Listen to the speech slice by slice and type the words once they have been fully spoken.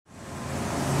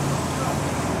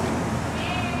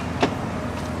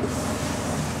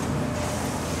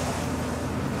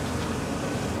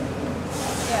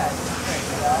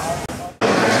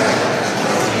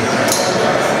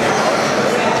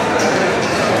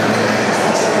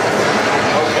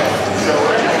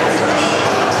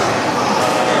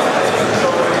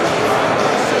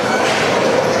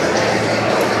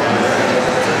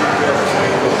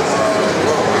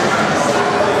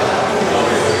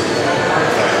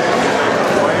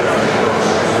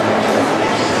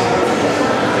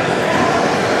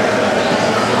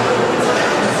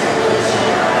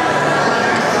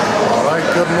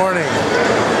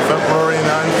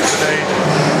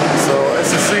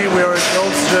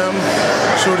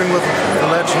with the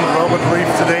legend Robert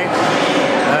Reiff today,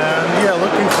 and yeah,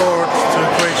 looking forward to a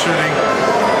great shooting.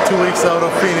 2 weeks out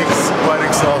of Phoenix, quite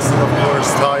exhausted, of course,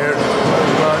 tired,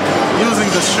 but using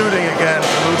the shooting again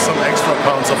to lose some extra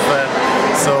pounds of fat,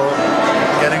 so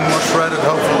getting more shredded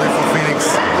hopefully for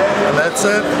Phoenix, and that's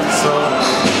it. So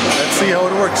let's see how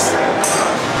it works.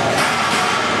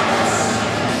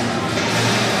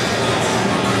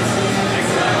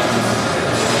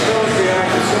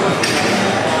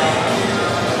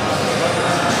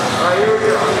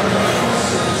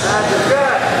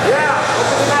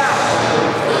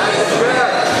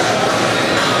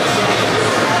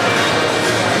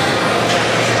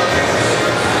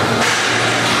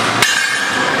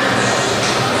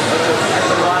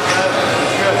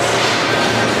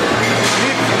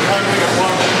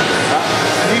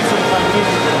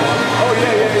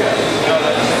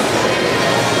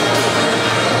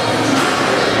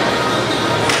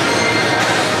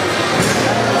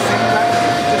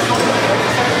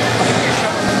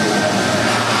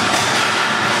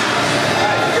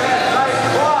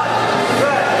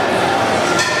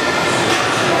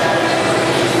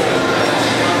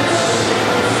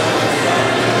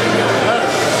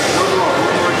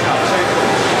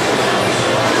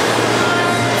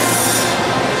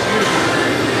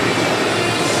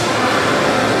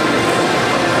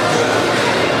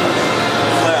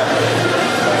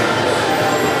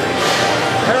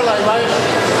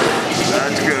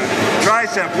 That's good.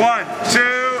 Tricep, 1, 2,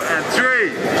 and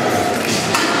 3.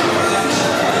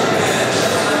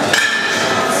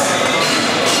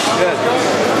 Good.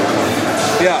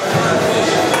 Yeah.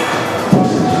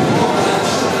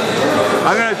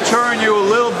 I'm going to turn you a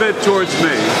little bit towards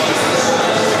me.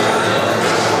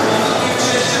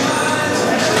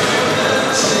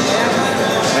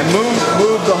 And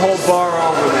move the whole bar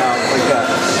over now, like that.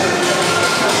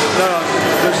 No,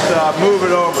 just move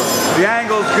it over. The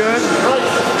angle's good.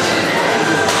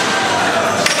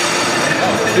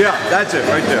 Yeah, that's it,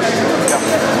 right there. Yeah.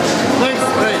 Thanks.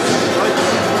 Okay.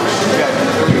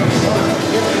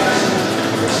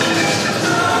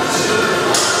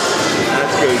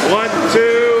 That's good. 1,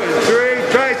 2, and 3.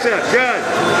 Tricep. Good.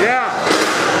 Yeah.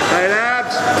 Tight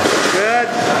abs. Good.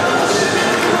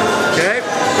 Okay.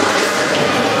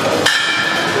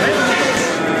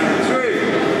 3.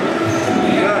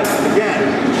 Good. Again.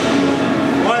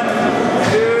 1,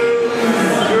 2,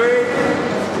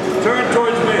 3. Turn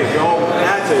towards me. Go.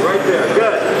 That's it. Right there.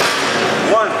 Good.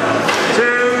 1, 2,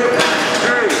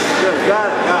 3. Good. Got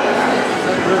it. Got it.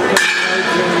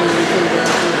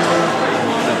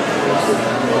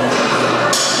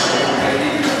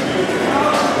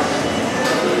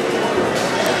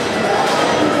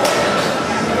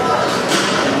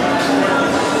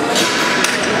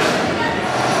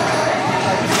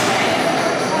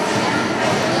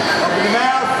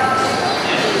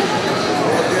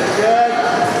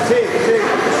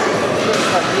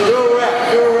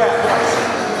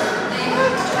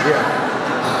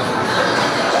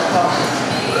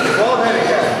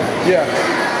 Yeah.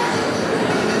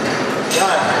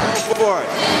 Got it. Go for it.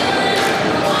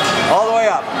 All the way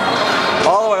up.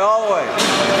 All the way, all the way.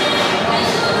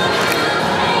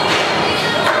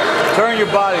 Turn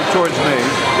your body towards me.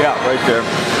 Yeah, right there.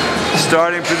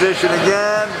 Starting position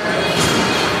again.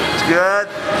 It's good.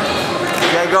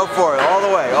 Okay, go for it. All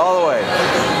the way, all the way.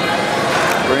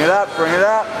 Bring it up, bring it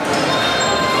up.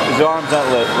 His arm's not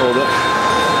lit. Hold it.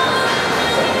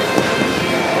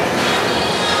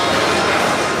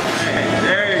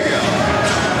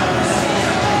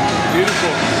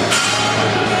 Beautiful.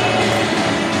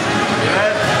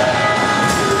 Good.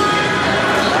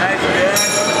 Nice, good.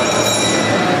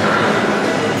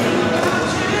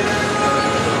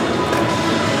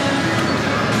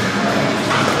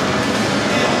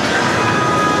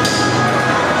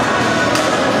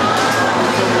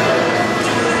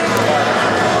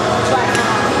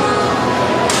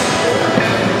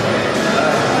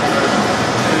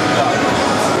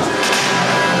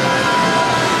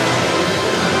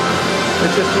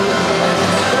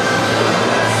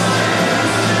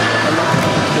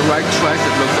 The right track,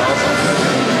 it looks awesome.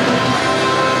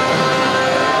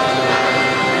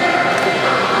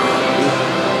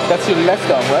 That's your left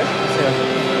arm, right?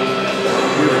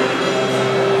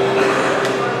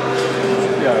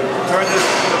 Yeah. Turn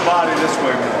the body this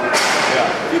way more. Yeah.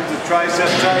 Keep the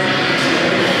tricep tight.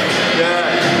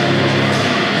 Good.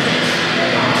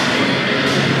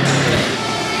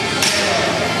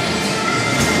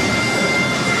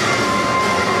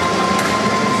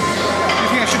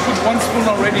 One spoon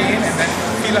already in and then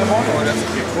feel them on, or that's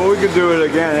okay? Well, we can do it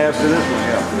again after this one,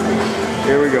 yeah.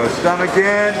 Here we go. Stomach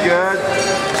in, good.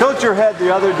 Tilt your head the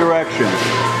other direction.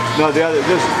 No, the other,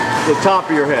 this. the top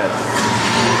of your head.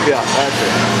 Yeah, that's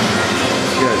it.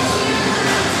 Good.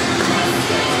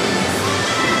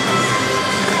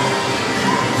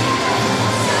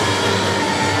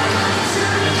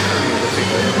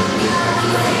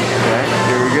 Okay,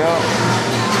 here we go.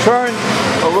 Turn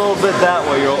a little bit that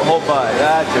way, your whole body.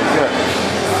 That's it, good.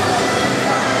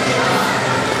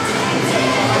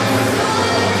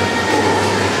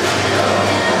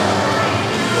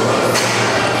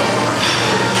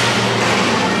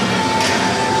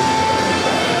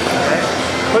 Okay,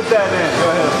 put that in. Go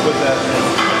ahead and put that in.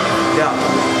 Yeah,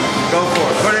 go for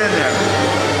it. Put it in there.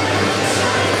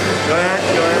 Go ahead,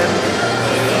 go ahead.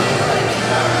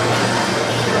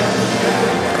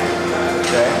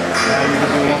 Okay, now you can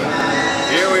do one.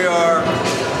 Here we are,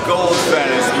 gold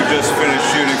finish. We just finished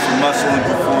shooting for Muscle and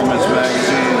Performance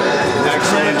magazine.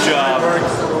 Excellent job.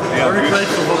 Yeah, very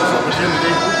grateful for this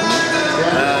opportunity.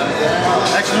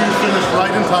 Actually, you finished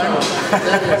right in time.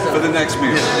 for the next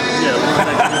meeting. Yeah, for the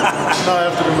next meeting. Now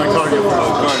I have to do my cardio first.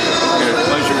 Oh, cardio. Okay,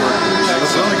 pleasure working. It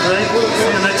was really great.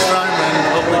 See you next time and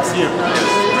hope next year.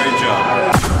 Yes, great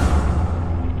job.